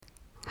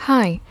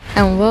Hi,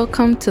 and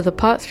welcome to the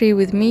Part 3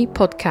 with Me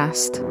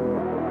podcast.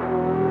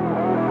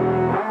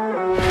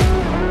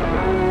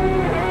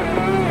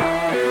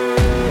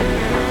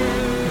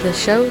 The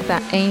show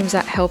that aims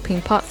at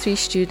helping Part 3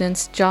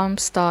 students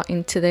jumpstart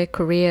into their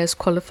career as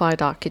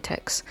qualified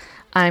architects.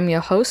 I'm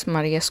your host,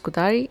 Maria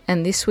Scudari,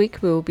 and this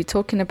week we will be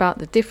talking about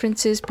the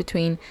differences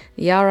between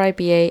the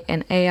RIBA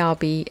and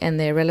ARB and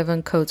their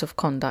relevant codes of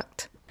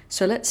conduct.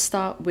 So let's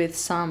start with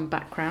some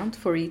background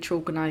for each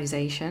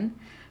organization.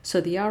 So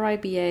the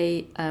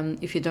RIBA,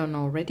 if you don't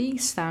know already,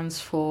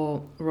 stands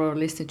for Royal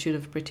Institute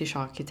of British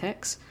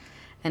Architects,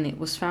 and it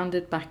was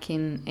founded back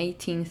in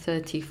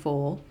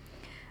 1834,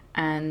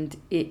 and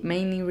it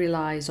mainly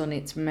relies on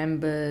its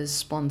members,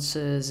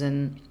 sponsors,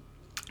 and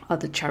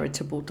other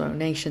charitable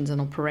donations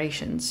and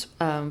operations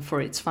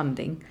for its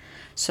funding.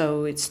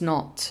 So it's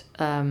not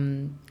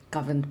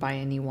governed by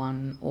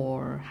anyone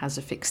or has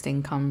a fixed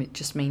income. It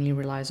just mainly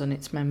relies on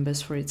its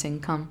members for its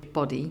income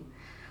body.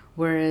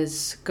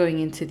 Whereas going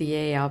into the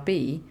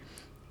ARB,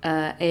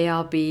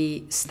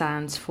 ARB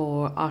stands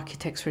for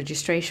Architects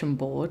Registration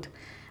Board,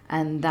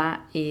 and that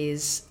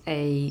is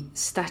a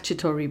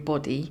statutory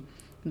body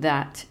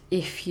that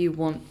if you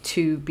want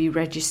to be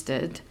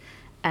registered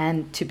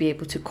and to be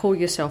able to call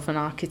yourself an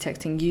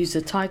architect and use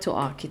the title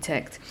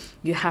architect,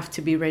 you have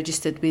to be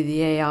registered with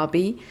the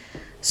ARB.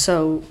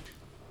 So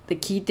the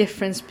key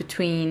difference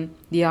between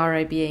the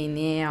RIBA and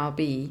the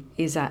ARB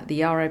is that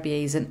the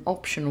RIBA is an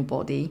optional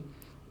body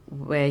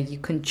where you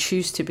can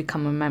choose to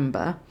become a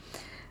member,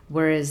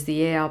 whereas the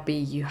ARB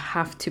you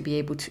have to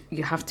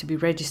be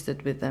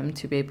registered with them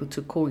to be able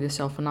to call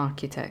yourself an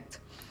architect.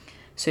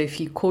 So if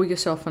you call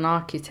yourself an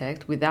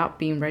architect without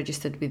being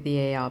registered with the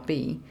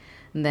ARB,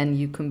 then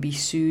you can be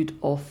sued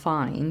or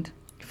fined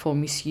for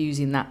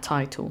misusing that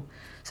title.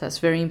 So it's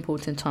very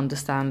important to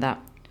understand that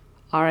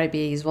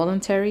RIBA is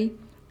voluntary,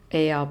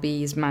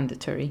 ARB is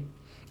mandatory.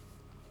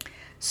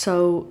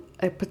 So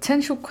a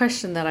potential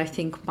question that I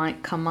think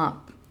might come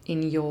up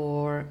in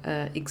your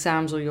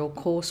exams or your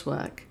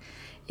coursework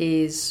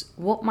is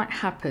what might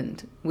happen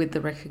with the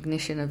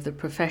recognition of the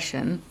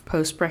profession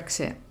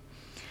post-Brexit.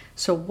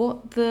 So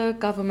what the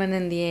government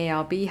and the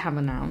ARB have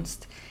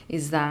announced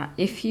is that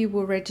if you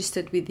were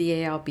registered with the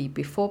ARB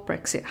before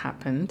Brexit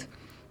happened,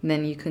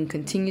 then you can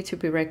continue to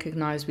be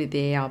recognised with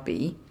the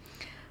ARB.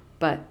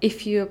 But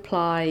if you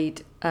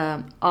applied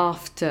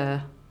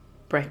after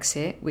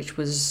Brexit, which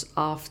was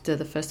after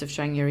the 1st of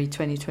January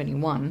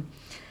 2021,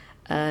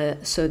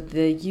 so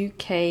the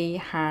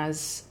UK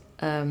has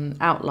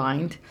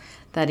outlined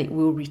that it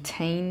will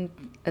retain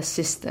a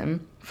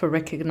system for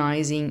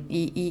recognising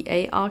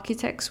EEA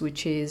architects,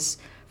 which is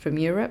from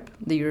Europe,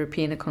 the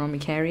European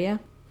Economic Area.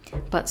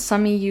 But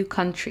some EU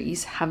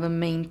countries haven't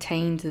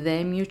maintained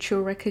their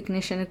mutual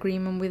recognition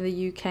agreement with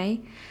the UK.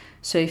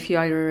 So if you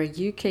are a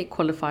UK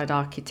qualified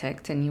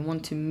architect and you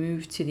want to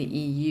move to the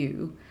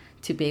EU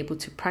to be able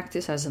to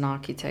practice as an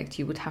architect,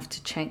 you would have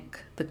to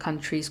check the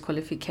country's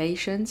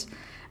qualifications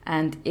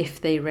and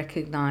if they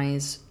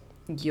recognise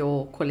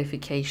your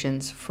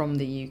qualifications from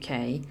the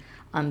UK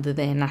under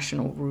their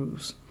national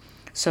rules.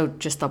 So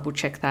just double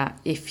check that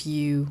if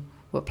you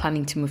were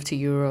planning to move to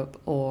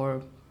Europe,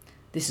 or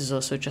this is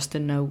also just a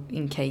note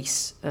in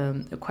case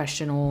a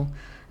question or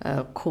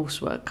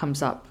coursework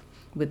comes up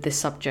with this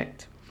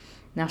subject.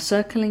 Now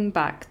circling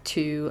back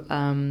to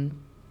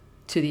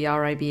the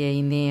RIBA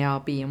and the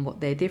ARB and what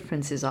their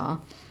differences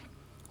are,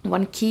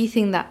 one key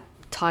thing that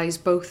ties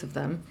both of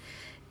them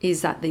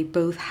is that they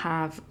both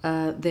have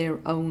their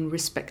own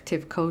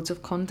respective codes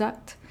of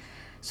conduct.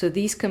 So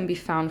these can be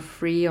found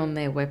free on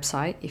their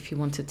website if you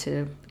wanted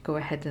to go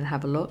ahead and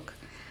have a look.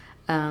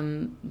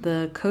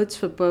 The codes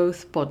for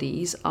both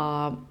bodies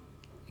are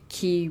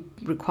key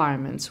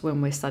requirements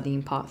when we're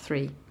studying Part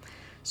 3.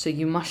 So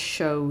you must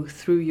show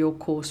through your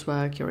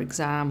coursework, your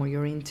exam or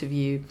your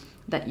interview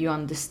that you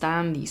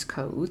understand these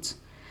codes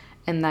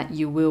and that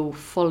you will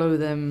follow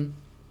them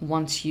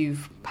once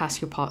you've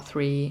passed your Part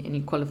 3 and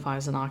you qualify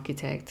as an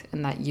architect,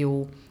 and that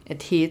you'll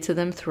adhere to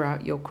them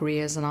throughout your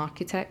career as an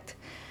architect,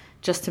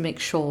 just to make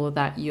sure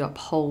that you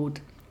uphold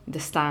the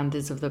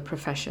standards of the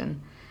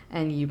profession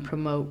and you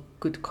promote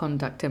good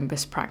conduct and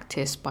best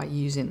practice by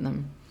using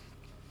them.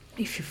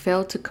 If you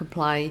fail to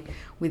comply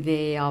with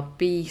the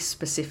ARB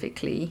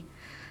specifically,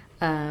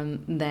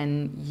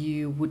 then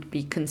you would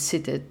be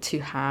considered to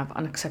have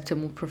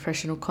unacceptable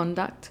professional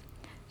conduct,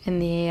 and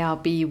the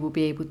ARB will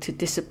be able to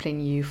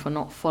discipline you for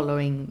not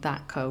following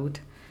that code.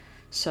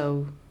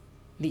 So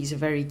these are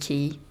very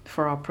key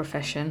for our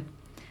profession.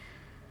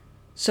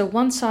 So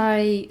once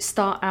I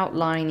start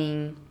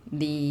outlining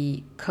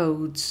the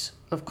codes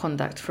of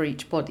conduct for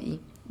each body,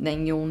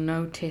 then you'll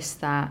notice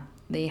that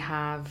they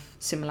have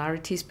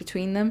similarities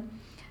between them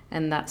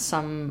and that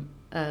some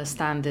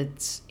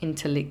standards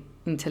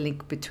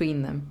interlink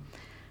between them.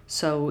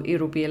 So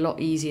it'll be a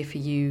lot easier for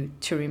you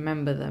to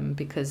remember them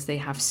because they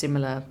have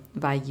similar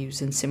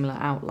values and similar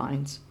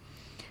outlines.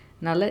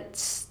 Now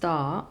let's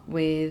start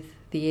with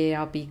the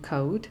ARB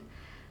code.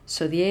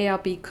 So the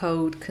ARB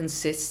code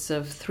consists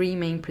of three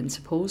main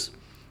principles.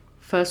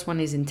 First one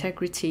is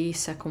integrity,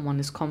 second one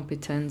is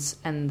competence,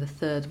 and the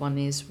third one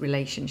is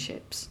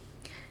relationships.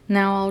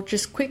 Now I'll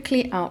just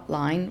quickly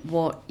outline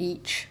what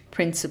each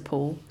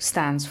principle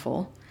stands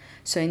for.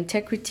 So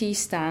integrity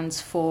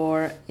stands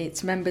for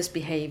its members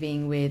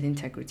behaving with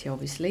integrity,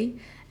 obviously,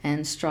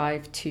 and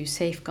strive to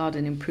safeguard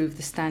and improve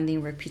the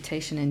standing,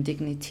 reputation and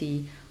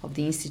dignity of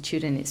the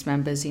institute and its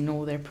members in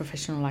all their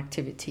professional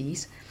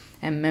activities.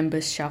 And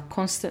members shall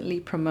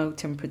constantly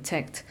promote and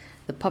protect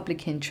the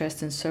public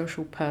interest and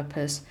social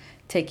purpose,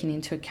 taking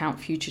into account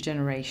future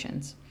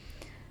generations.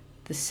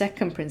 The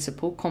second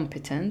principle,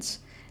 competence,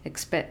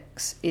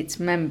 expects its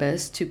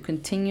members to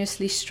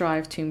continuously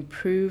strive to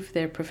improve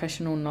their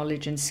professional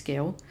knowledge and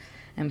skill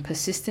and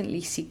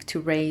persistently seek to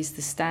raise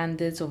the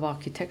standards of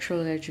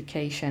architectural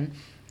education,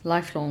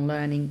 lifelong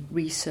learning,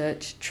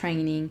 research,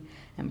 training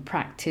and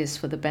practice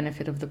for the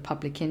benefit of the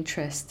public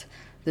interest,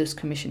 those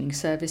commissioning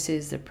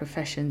services, their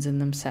professions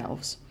and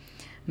themselves.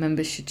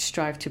 Members should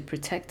strive to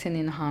protect and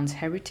enhance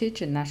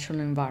heritage and natural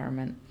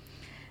environment.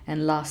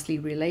 And lastly,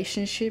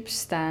 relationships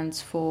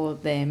stands for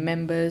their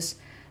members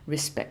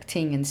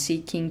respecting and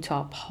seeking to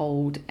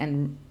uphold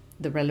and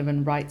the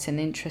relevant rights and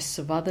interests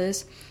of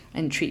others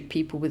and treat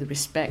people with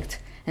respect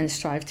and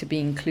strive to be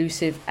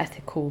inclusive,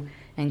 ethical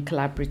and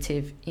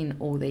collaborative in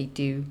all they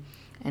do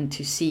and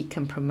to seek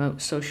and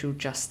promote social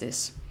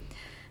justice.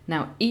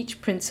 Now, each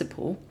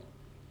principle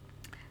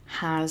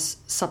has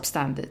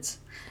substandards.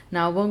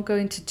 Now, I won't go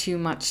into too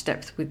much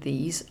depth with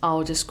these.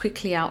 I'll just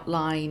quickly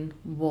outline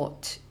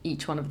what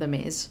each one of them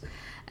is,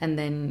 and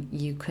then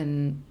you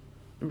can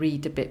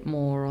read a bit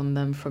more on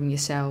them from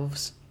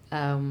yourselves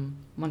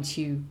once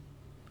you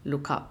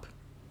look up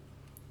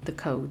the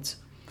codes.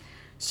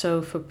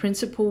 So for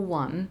Principle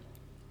 1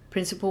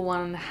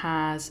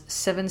 has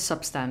 7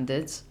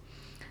 substandards.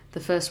 The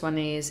first one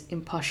is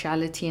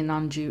impartiality and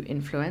undue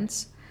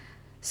influence.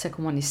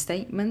 Second one is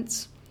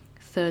statements.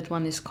 Third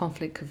one is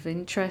conflict of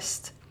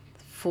interest.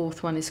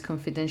 Fourth one is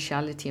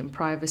confidentiality and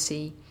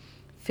privacy.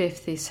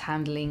 Fifth is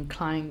handling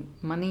client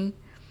money.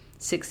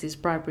 Sixth is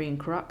bribery and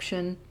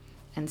corruption.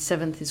 And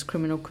seventh is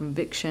criminal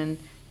conviction,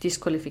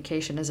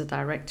 disqualification as a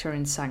director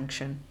and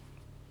sanction.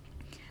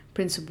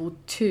 Principle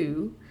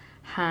 2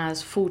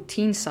 has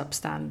 14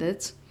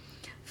 substandards.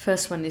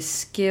 First one is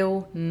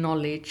skill,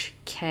 knowledge,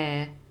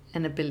 care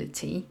and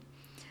ability.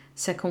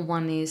 Second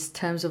one is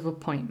terms of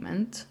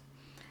appointment.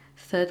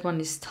 Third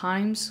one is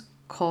times,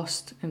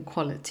 cost and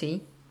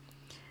quality.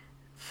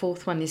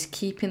 Fourth one is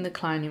keeping the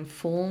client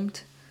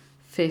informed.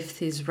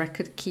 Fifth is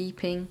record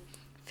keeping.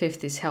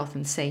 Fifth is health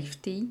and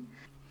safety.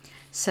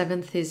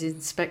 Seventh is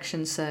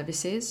inspection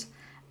services.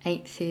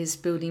 Eighth is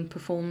building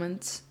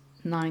performance.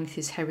 Ninth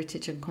is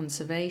heritage and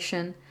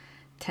conservation.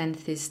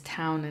 10th is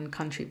town and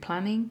country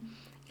planning.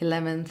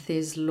 11th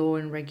is law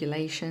and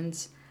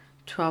regulations.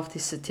 12th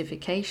is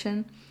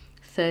certification.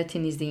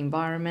 13th is the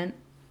environment.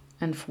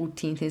 And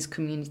 14th is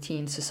community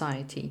and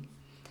society.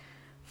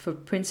 For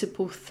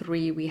Principle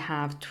 3, we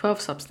have 12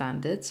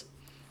 substandards.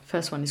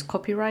 First one is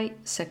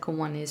copyright. Second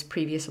one is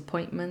previous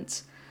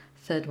appointments.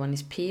 Third one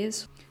is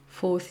peers.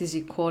 Fourth is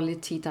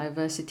equality,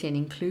 diversity and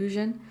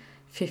inclusion.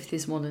 Fifth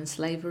is modern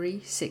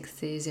slavery.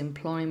 Sixth is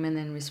employment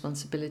and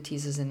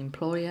responsibilities as an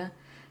employer.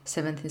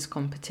 Seventh is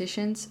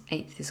competitions.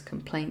 Eighth is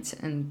complaints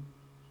and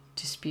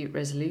dispute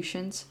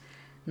resolutions.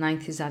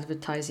 Ninth is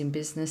advertising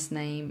business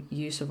name,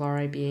 use of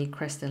RIBA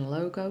crest and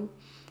logo.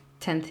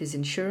 10th is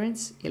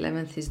insurance.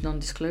 11th is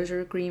non-disclosure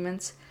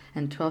agreements.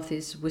 And 12th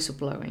is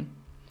whistleblowing.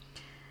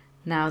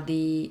 Now,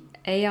 the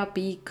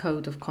ARB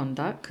Code of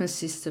Conduct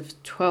consists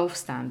of 12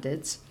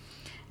 standards.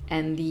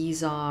 And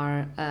these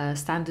are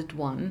standard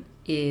 1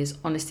 is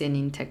honesty and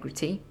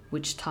integrity,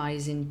 which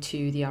ties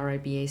into the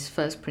RIBA's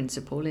first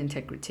principle,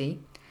 integrity.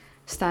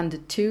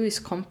 Standard 2 is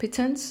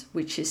competence,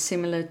 which is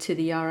similar to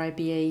the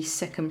RIBA's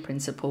second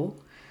principle.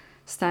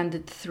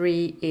 Standard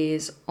 3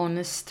 is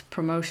honest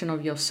promotion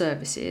of your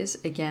services,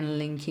 again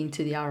linking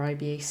to the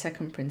RIBA's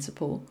second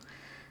principle.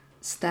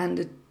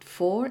 Standard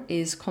 4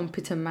 is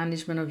competent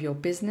management of your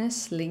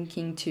business,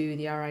 linking to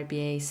the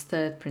RIBA's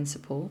third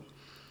principle.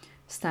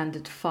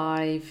 Standard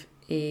 5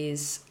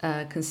 is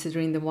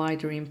considering the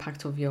wider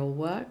impact of your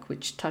work,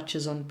 which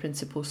touches on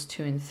principles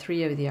 2 and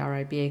 3 of the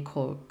RIBA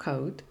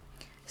code.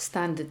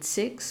 Standard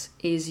 6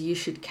 is you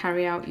should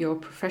carry out your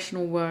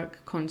professional work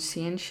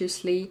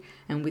conscientiously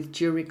and with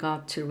due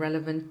regard to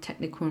relevant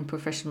technical and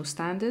professional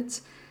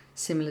standards,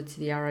 similar to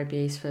the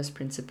RIBA's first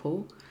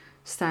principle.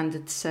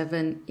 Standard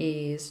 7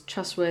 is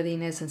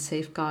trustworthiness and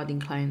safeguarding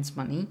clients'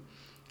 money,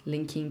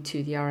 linking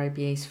to the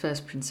RIBA's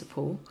first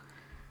principle.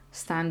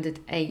 Standard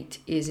 8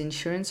 is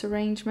insurance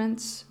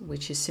arrangements,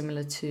 which is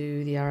similar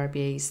to the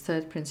RIBA's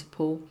third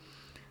principle.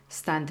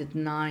 Standard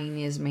 9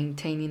 is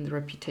maintaining the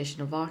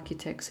reputation of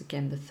architects,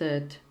 again the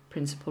third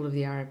principle of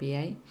the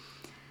RIBA.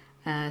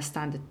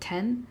 Standard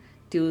 10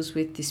 deals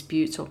with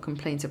disputes or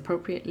complaints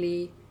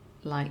appropriately,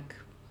 like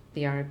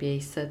the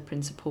RIBA's third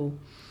principle.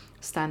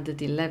 Standard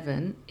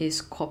 11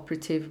 is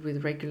cooperative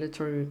with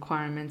regulatory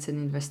requirements and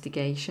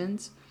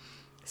investigations,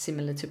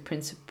 similar to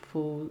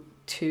principle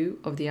 2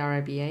 of the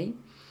RIBA.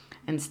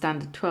 And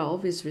standard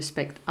 12 is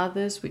respect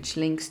others, which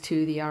links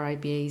to the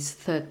RIBA's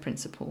third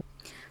principle.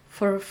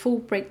 For a full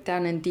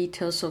breakdown and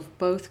details of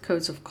both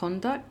codes of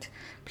conduct,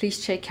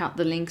 please check out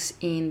the links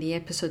in the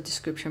episode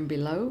description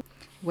below,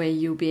 where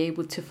you'll be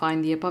able to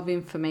find the above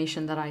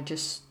information that I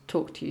just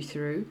talked you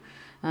through,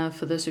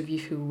 for those of you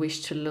who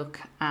wish to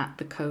look at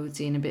the codes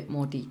in a bit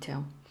more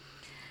detail.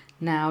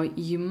 Now,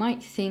 you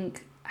might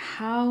think,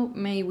 how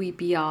may we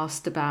be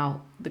asked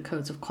about the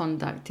codes of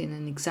conduct in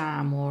an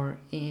exam or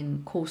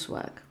in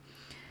coursework?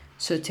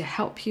 So to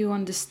help you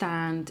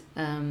understand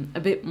a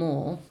bit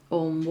more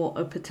on what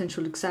a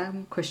potential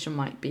exam question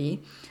might be,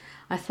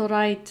 I thought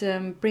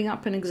I'd bring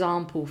up an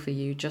example for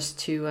you just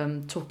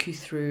to talk you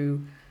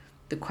through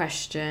the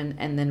question,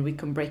 and then we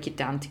can break it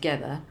down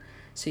together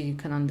so you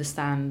can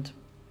understand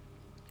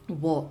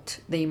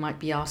what they might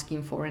be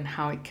asking for and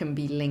how it can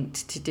be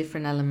linked to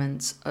different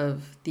elements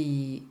of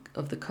the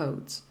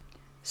codes.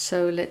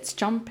 So let's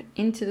jump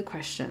into the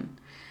question.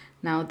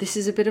 Now, this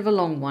is a bit of a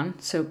long one,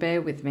 so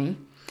bear with me.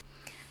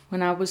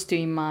 When I was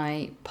doing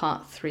my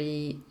part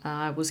 3,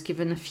 I was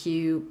given a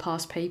few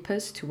past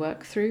papers to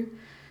work through.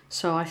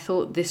 So I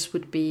thought this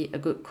would be a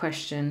good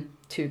question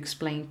to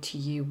explain to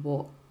you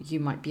what you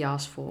might be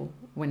asked for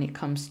when it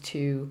comes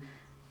to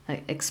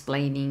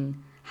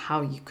explaining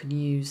how you can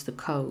use the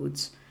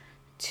codes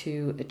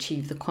to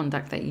achieve the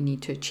conduct that you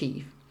need to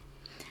achieve.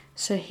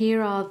 So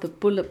here are the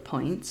bullet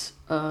points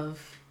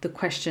of the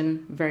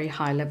question, very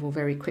high level,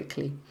 very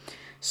quickly.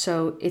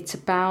 So it's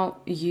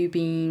about you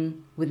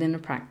being within a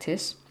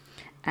practice,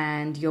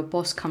 and your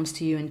boss comes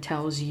to you and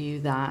tells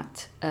you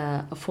that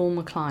a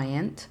former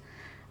client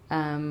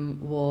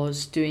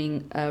was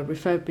doing a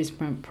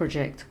refurbishment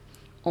project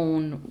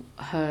on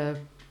her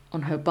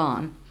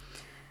barn,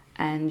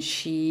 and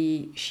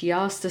she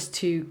asked us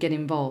to get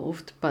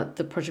involved, but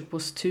the project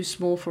was too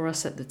small for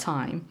us at the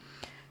time,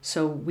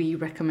 so we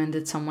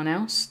recommended someone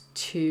else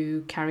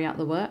to carry out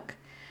the work.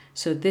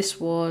 So this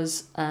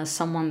was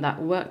someone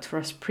that worked for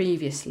us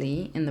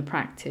previously in the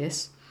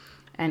practice,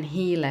 and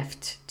he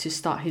left to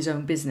start his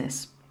own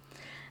business.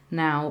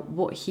 Now,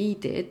 what he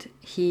did,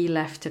 he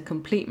left a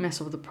complete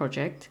mess of the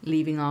project,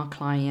 leaving our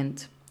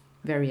client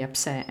very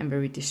upset and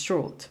very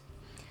distraught.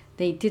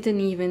 They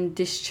didn't even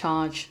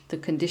discharge the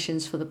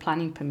conditions for the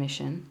planning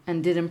permission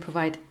and didn't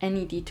provide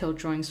any detailed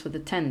drawings for the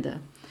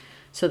tender.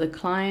 So the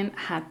client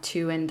had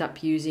to end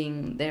up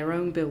using their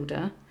own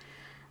builder,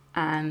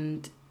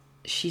 and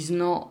she's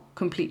not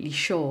completely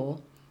sure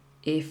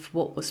if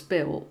what was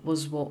built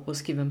was what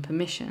was given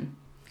permission.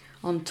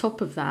 On top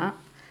of that,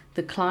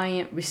 the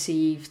client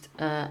received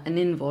an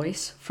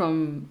invoice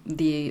from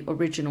the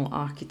original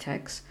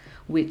architects,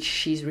 which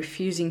she's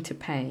refusing to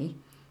pay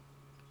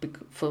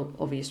for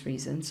obvious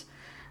reasons,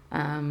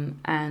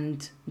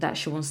 and that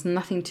she wants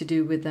nothing to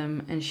do with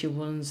them, and she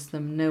wants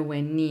them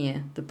nowhere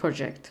near the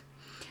project.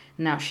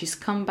 Now, she's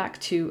come back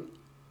to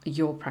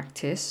your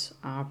practice,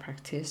 our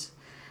practice,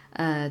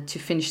 to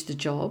finish the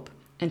job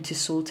and to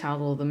sort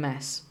out all the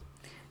mess.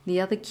 The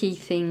other key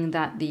thing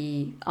that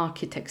the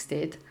architects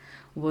did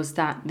was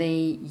that they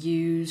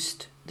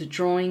used the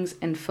drawings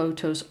and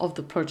photos of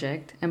the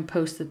project and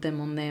posted them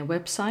on their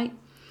website,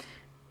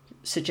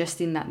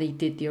 suggesting that they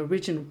did the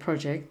original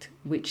project,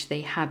 which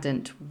they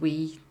hadn't.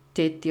 We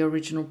did the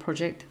original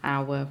project,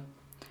 our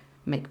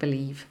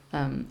make-believe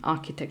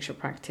architecture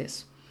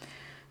practice.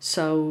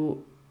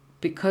 So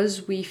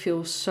because we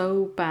feel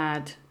so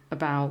bad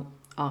about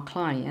our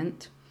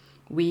client,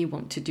 we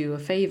want to do a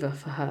favor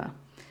for her.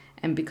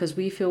 And because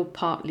we feel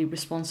partly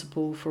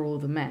responsible for all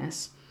the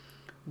mess,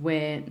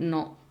 we're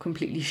not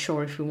completely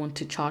sure if we want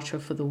to charge her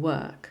for the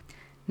work.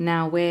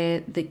 Now, where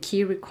the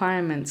key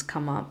requirements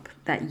come up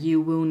that you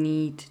will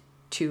need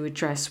to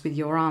address with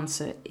your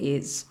answer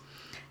is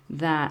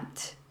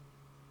that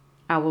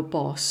our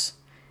boss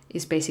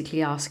is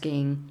basically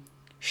asking,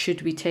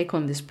 should we take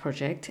on this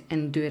project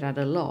and do it at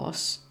a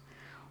loss?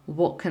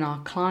 What can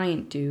our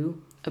client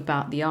do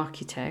about the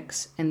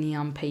architects and the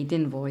unpaid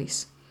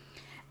invoice?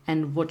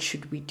 And what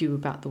should we do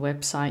about the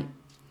website?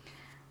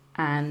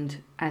 And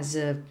as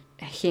a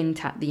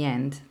hint at the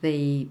end,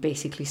 they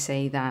basically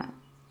say that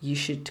you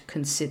should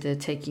consider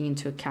taking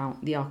into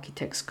account the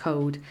architect's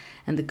code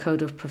and the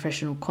code of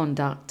professional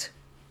conduct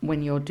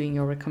when you're doing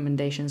your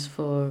recommendations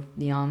for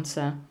the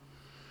answer.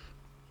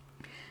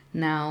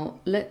 Now,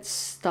 let's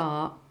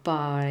start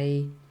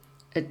by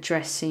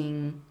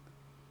addressing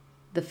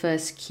the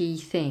first key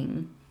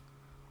thing,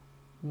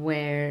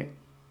 where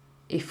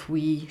if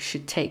we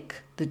should take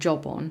the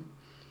job on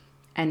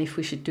and if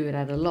we should do it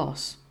at a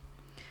loss.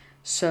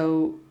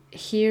 So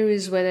here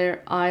is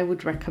where I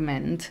would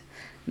recommend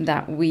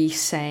that we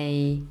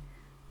say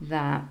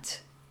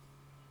that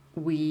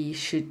we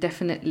should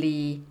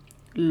definitely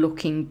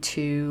looking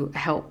to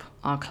help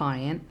our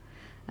client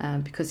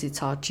because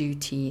it's our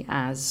duty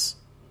as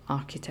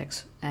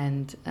architects,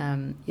 and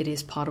it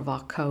is part of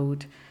our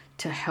code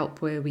to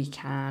help where we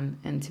can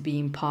and to be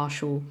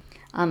impartial,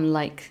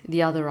 unlike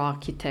the other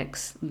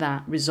architects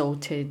that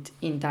resulted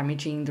in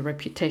damaging the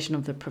reputation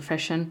of the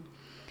profession.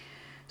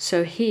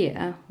 So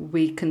here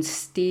we can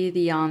steer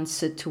the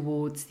answer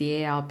towards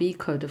the ARB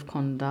Code of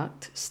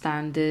Conduct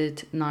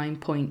Standard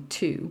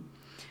 9.2,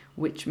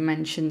 which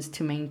mentions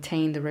to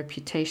maintain the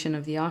reputation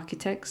of the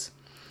architects.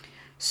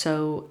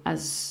 So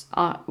as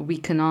we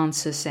can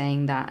answer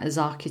saying that as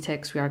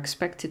architects, we are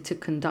expected to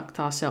conduct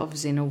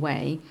ourselves in a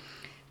way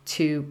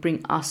to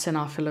bring us and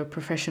our fellow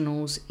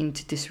professionals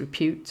into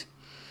disrepute.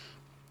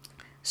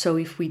 So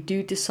if we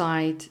do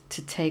decide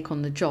to take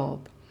on the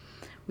job,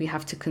 we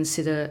have to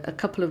consider a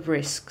couple of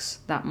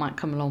risks that might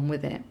come along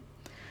with it.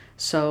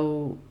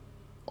 So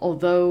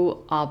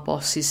although our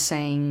boss is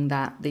saying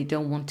that they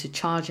don't want to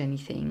charge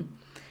anything,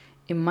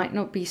 it might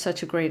not be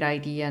such a great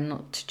idea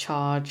not to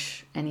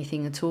charge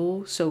anything at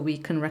all. So we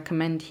can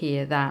recommend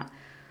here that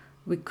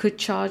we could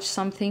charge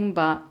something,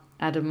 but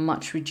at a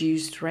much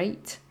reduced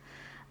rate,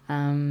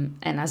 and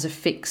as a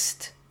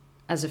fixed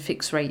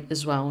rate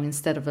as well,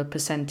 instead of a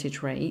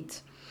percentage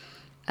rate,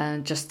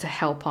 just to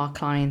help our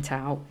client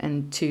out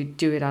and to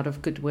do it out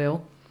of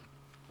goodwill.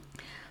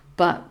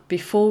 But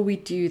before we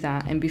do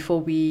that, and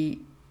before we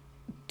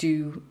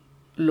do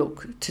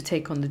look to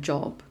take on the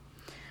job,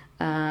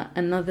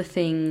 another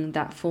thing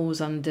that falls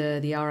under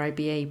the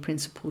RIBA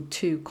Principle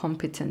 2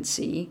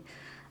 competency,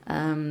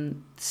 the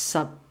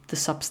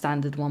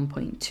substandard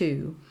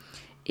 1.2,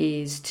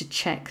 is to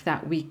check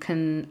that we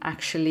can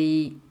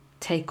actually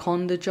take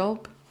on the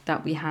job,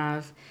 that we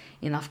have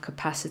enough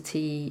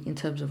capacity in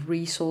terms of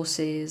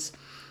resources.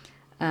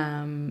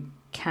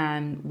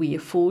 Can we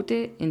afford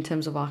it in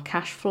terms of our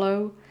cash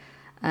flow?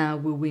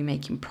 Will we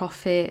make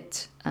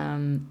profit?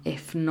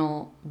 If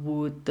not,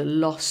 would the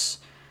loss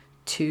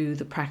to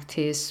the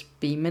practice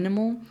be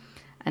minimal?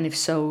 And if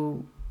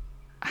so,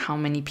 how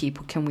many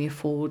people can we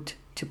afford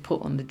to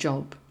put on the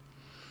job?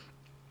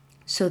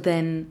 So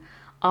then,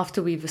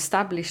 after we've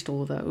established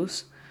all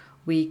those,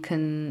 we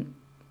can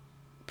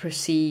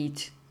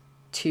proceed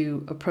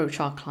to approach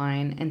our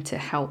client and to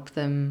help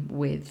them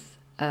with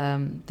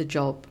the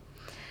job.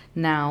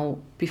 Now,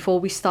 before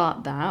we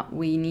start that,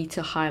 we need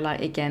to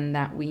highlight again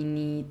that we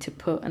need to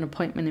put an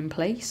appointment in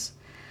place.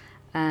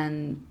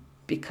 And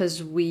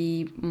because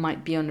we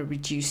might be on a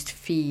reduced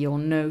fee or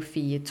no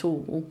fee at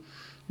all,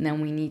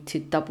 then we need to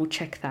double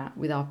check that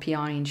with our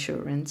PI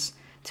insurance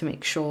to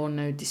make sure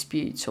no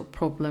disputes or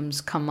problems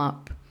come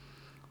up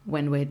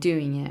when we're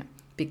doing it.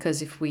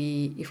 Because if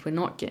we're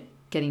not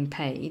getting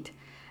paid,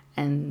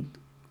 and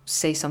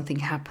say something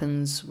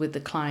happens with the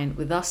client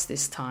with us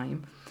this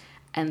time,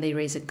 and they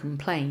raise a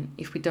complaint,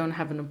 if we don't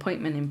have an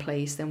appointment in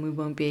place, then we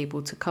won't be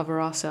able to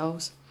cover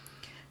ourselves.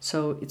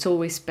 So it's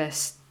always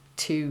best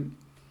to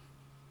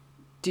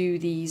do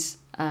these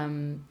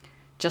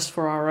just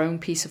for our own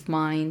peace of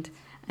mind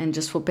and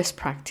just for best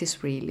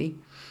practice, really,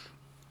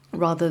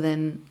 rather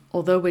than,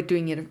 although we're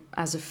doing it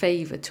as a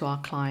favor to our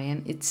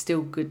client, it's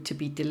still good to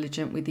be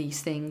diligent with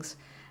these things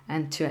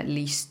and to at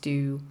least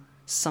do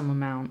some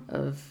amount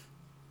of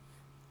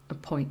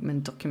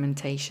appointment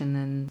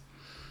documentation.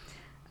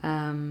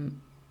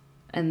 And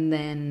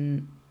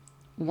then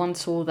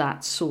once all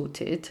that's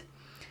sorted,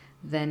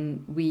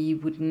 then we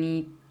would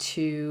need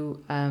to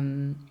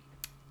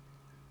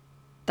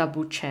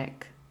double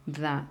check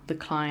that the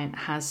client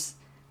has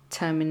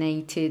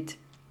terminated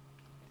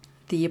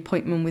the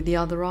appointment with the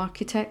other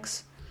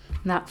architects.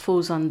 And that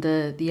falls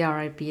under the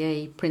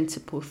RIBA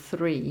Principle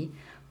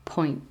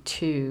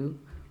 3.2,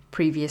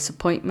 previous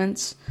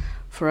appointments,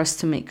 for us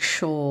to make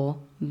sure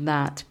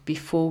that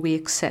before we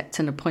accept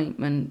an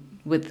appointment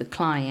with the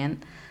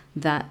client,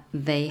 that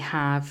they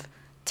have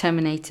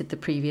terminated the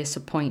previous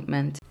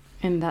appointment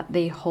and that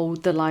they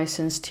hold the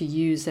license to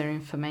use their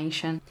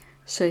information.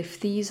 So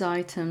if these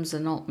items are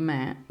not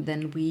met,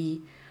 then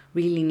we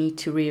really need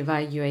to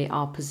reevaluate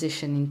our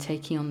position in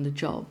taking on the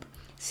job,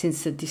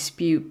 since the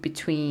dispute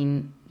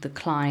between the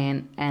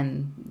client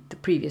and the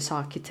previous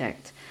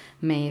architect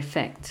may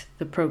affect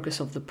the progress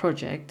of the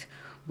project,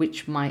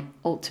 which might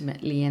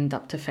ultimately end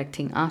up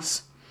affecting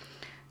us.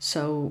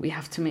 So we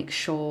have to make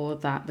sure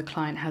that the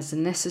client has the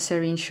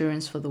necessary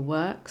insurance for the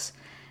works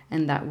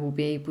and that we'll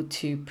be able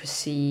to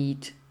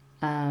proceed,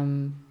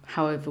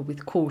 however,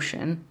 with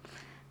caution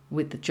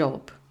with the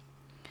job.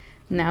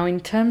 Now,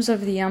 in terms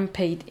of the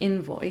unpaid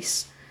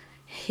invoice,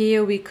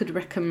 here we could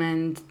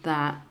recommend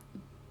that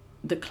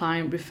the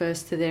client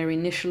refers to their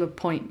initial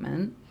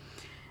appointment,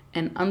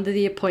 and under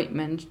the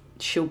appointment,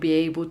 she'll be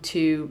able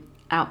to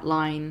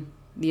outline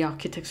the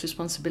architect's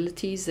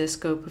responsibilities, their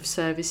scope of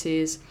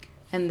services,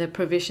 and the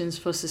provisions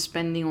for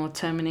suspending or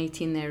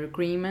terminating their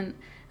agreement,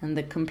 and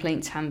the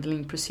complaints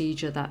handling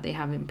procedure that they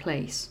have in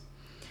place.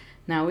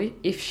 Now,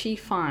 if she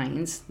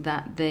finds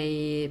that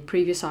the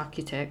previous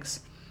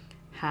architects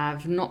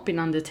have not been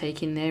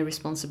undertaking their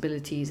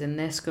responsibilities and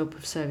their scope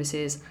of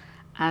services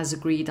as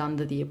agreed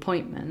under the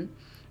appointment,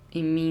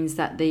 it means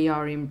that they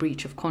are in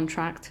breach of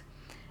contract,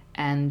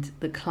 and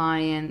the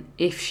client,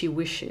 if she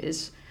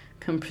wishes,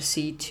 can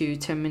proceed to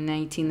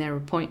terminating their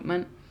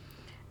appointment.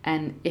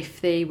 And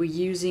if they were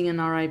using an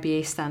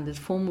RIBA standard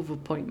form of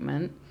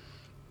appointment,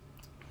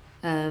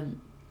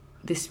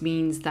 this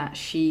means that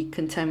she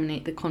can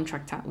terminate the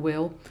contract at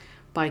will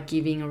by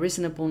giving a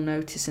reasonable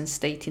notice and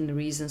stating the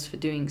reasons for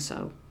doing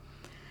so.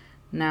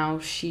 Now,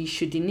 she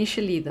should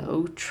initially,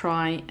 though,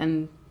 try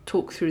and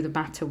talk through the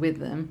matter with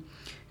them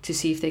to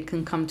see if they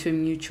can come to a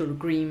mutual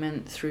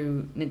agreement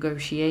through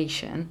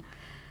negotiation,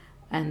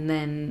 and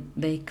then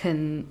they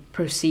can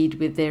proceed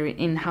with their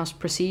in-house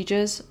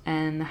procedures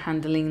and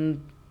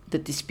handling the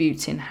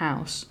disputes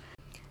in-house.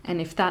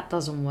 And if that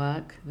doesn't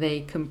work,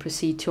 they can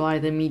proceed to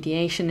either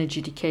mediation,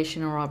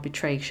 adjudication, or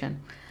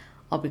arbitration.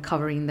 I'll be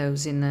covering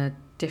those in a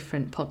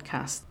different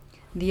podcast.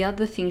 The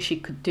other thing she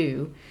could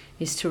do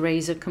is to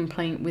raise a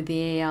complaint with the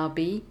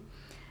ARB,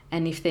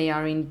 and if they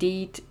are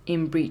indeed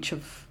in breach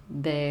of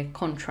their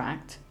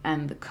contract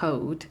and the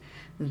code,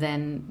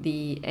 then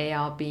the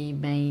ARB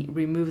may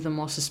remove them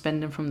or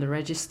suspend them from the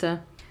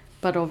register.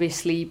 But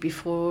obviously,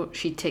 before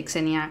she takes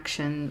any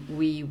action,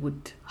 we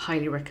would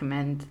highly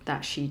recommend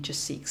that she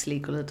just seeks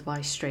legal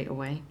advice straight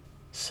away.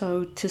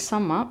 So to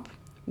sum up,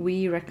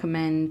 we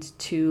recommend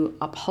to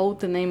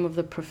uphold the name of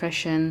the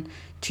profession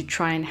to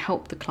try and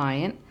help the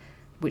client,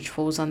 which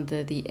falls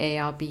under the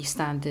ARB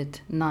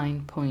standard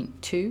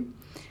 9.2.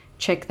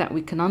 Check that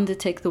we can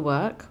undertake the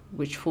work,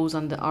 which falls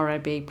under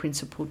RIBA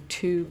Principle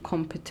 2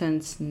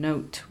 Competence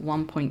Note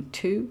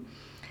 1.2.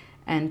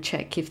 And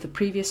check if the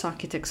previous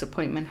architect's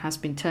appointment has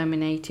been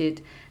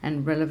terminated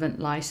and relevant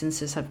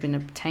licenses have been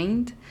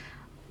obtained,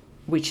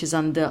 which is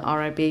under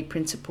RIBA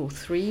Principle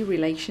 3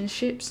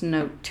 Relationships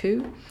Note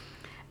 2.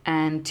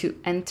 And to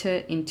enter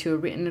into a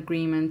written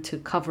agreement to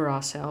cover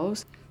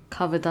ourselves,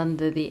 covered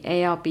under the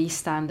ARB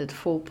Standard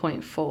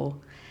 4.4.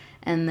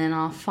 And then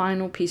our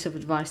final piece of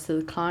advice to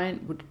the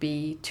client would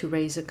be to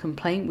raise a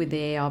complaint with the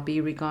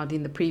ARB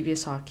regarding the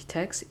previous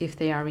architects if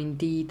they are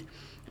indeed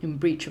in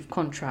breach of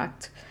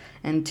contract,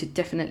 and to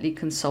definitely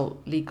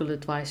consult legal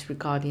advice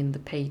regarding the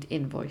paid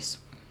invoice.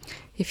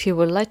 If you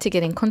would like to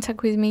get in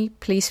contact with me,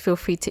 please feel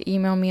free to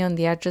email me on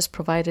the address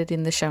provided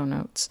in the show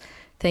notes.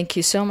 Thank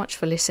you so much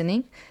for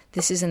listening.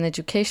 This is an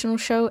educational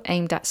show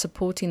aimed at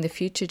supporting the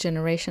future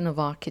generation of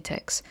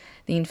architects.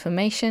 The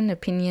information,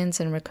 opinions,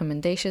 and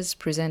recommendations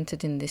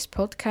presented in this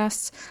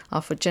podcast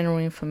are for general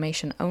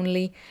information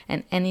only,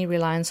 and any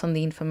reliance on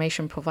the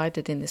information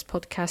provided in this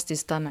podcast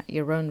is done at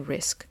your own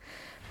risk.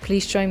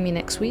 Please join me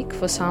next week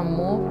for some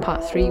more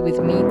Part 3 with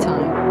me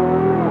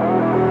time.